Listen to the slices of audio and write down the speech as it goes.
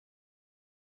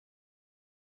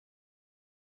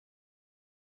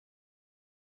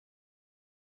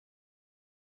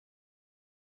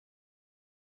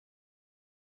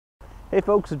Hey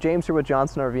folks, it's James here with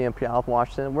Johnson RV in Puyallup,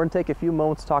 Washington. We're going to take a few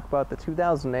moments to talk about the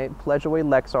 2008 Pleasure Way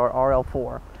Lexor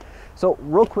RL4. So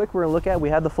real quick, we're going to look at, we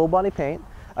had the full body paint,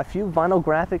 a few vinyl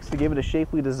graphics to give it a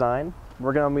shapely design.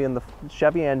 We're going to be in the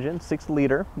Chevy engine,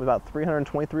 6-liter, with about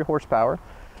 323 horsepower.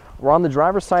 We're on the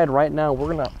driver's side right now.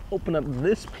 We're going to open up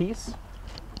this piece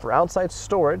for outside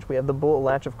storage. We have the bullet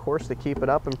latch, of course, to keep it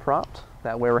up and propped.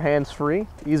 That way we're hands-free,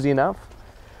 easy enough.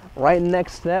 Right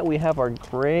next to that, we have our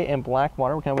gray and black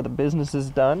water, kind of where the business is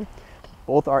done.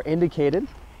 Both are indicated.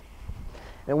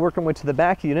 And working way to the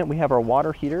back unit, we have our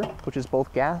water heater, which is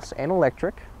both gas and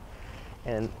electric.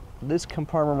 And this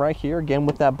compartment right here, again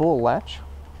with that bullet latch.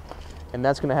 And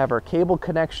that's going to have our cable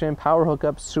connection, power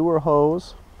hookup, sewer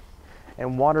hose,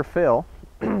 and water fill.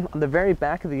 On the very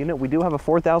back of the unit, we do have a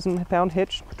 4,000-pound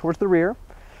hitch towards the rear.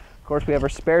 Of course, we have our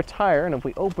spare tire, and if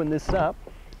we open this up,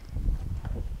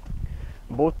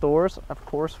 both doors, of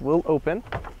course, will open.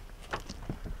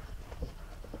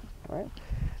 All right.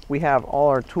 We have all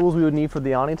our tools we would need for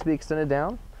the awning to be extended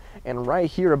down. And right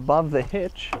here above the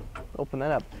hitch, open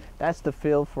that up, that's the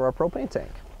fill for our propane tank.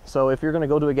 So if you're going to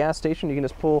go to a gas station, you can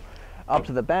just pull up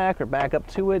to the back or back up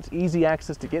to it. It's easy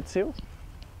access to get to.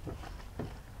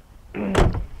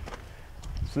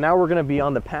 So now we're going to be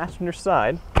on the passenger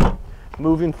side.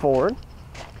 Moving forward,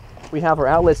 we have our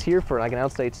outlets here for like an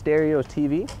outside stereo,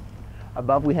 TV.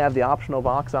 Above we have the optional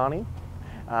box awning.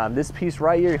 This piece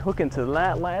right here, you hook into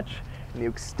that latch and you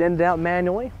extend it out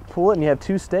manually, pull it, and you have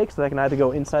two stakes that can either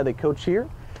go inside the coach here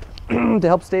to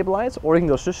help stabilize, or you can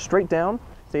go just straight down,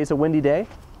 say it's a windy day.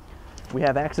 We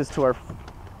have access to our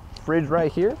fridge right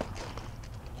here.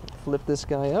 Flip this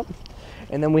guy up.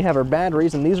 And then we have our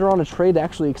batteries, and these are on a tray to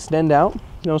actually extend out.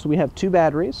 Notice we have two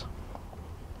batteries.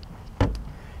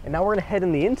 And now we're going to head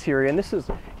in the interior, and this is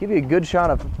give you a good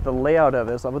shot of the layout of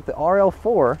this. With the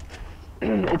RL4,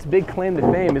 its big claim to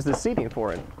fame is the seating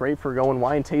for it. Great for going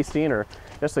wine tasting or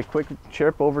just a quick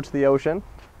trip over to the ocean.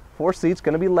 4 seats,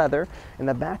 going to be leather. In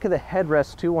the back of the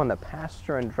headrest too, on the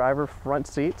passenger and driver front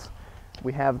seats,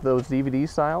 we have those DVD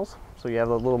styles. So you have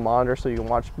a little monitor so you can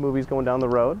watch movies going down the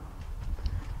road.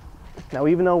 Now,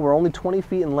 even though we're only 20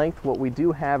 feet in length, what we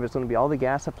do have is going to be all the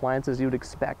gas appliances you would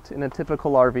expect in a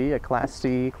typical RV, a Class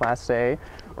C, Class A,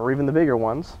 or even the bigger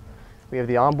ones. We have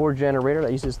the onboard generator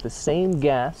that uses the same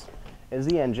gas as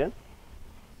the engine.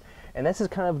 And this is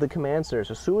kind of the command center.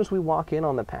 So as soon as we walk in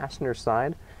on the passenger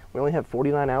side, we only have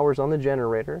 49 hours on the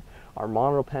generator. Our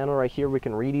monitor panel right here, we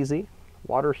can read easy.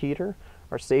 Water heater,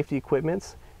 our safety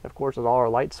equipments, of course, is all our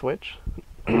light switch.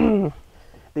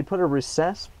 They put a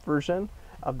recessed version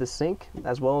of the sink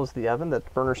as well as the oven, the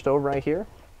burner stove right here.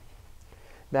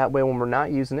 That way when we're not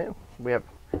using it, we have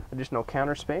additional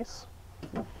counter space.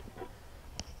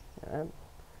 And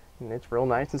it's real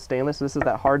nice and stainless. This is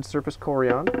that hard surface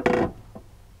Corian.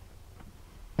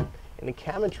 And the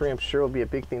cabinetry, I'm sure, will be a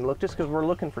big thing. Look, just because we're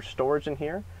looking for storage in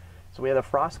here. So we have the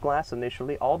frost glass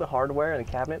initially. All the hardware and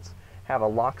the cabinets have a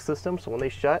lock system, so when they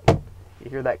shut, you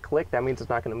hear that click. That means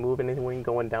it's not going to move anything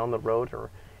going down the road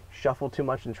or shuffle too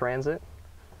much in transit.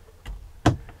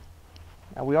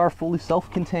 Now we are fully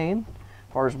self-contained as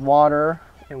far as water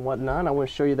and whatnot. I want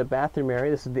to show you the bathroom area.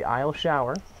 This is the aisle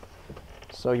shower.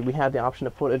 So we have the option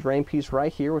to put a drain piece right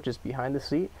here, which is behind the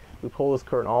seat. We pull this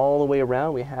curtain all the way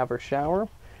around. We have our shower.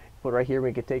 Put right here,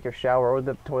 we can take our shower over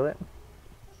the toilet.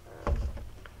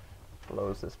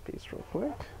 Close this piece real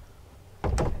quick.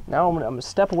 Now I'm going to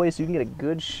step away so you can get a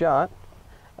good shot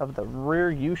of the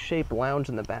rear U-shaped lounge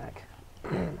in the back.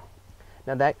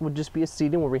 Now that would just be a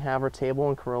seating where we have our table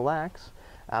and can relax.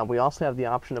 We also have the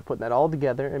option of putting that all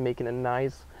together and making a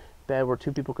nice bed where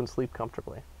 2 people can sleep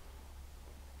comfortably.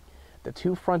 The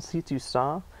 2 front seats you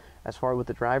saw, as far with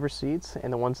the driver's seats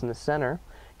and the ones in the center,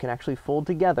 can actually fold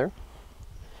together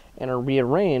and are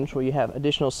rearranged where you have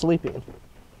additional sleeping.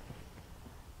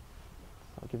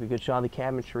 I'll give you a good shot of the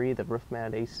cabinetry, the roof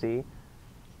mounted AC, and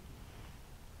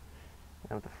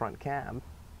with the front cab.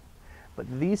 But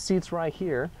these seats right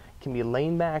here can be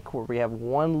laid back where we have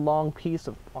one long piece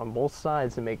on both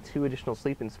sides to make 2 additional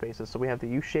sleeping spaces. So we have the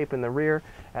U-shape in the rear,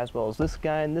 as well as this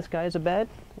guy, and this guy is a bed,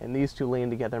 and these 2 laying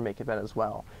together make a bed as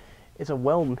well. It's a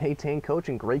well-maintained coach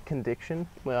in great condition.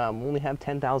 We only have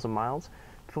 10,000 miles.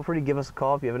 Feel free to give us a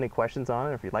call if you have any questions on it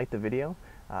or if you like the video.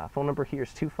 Phone number here is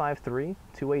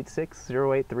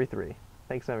 253-286-0833.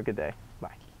 Thanks and have a good day.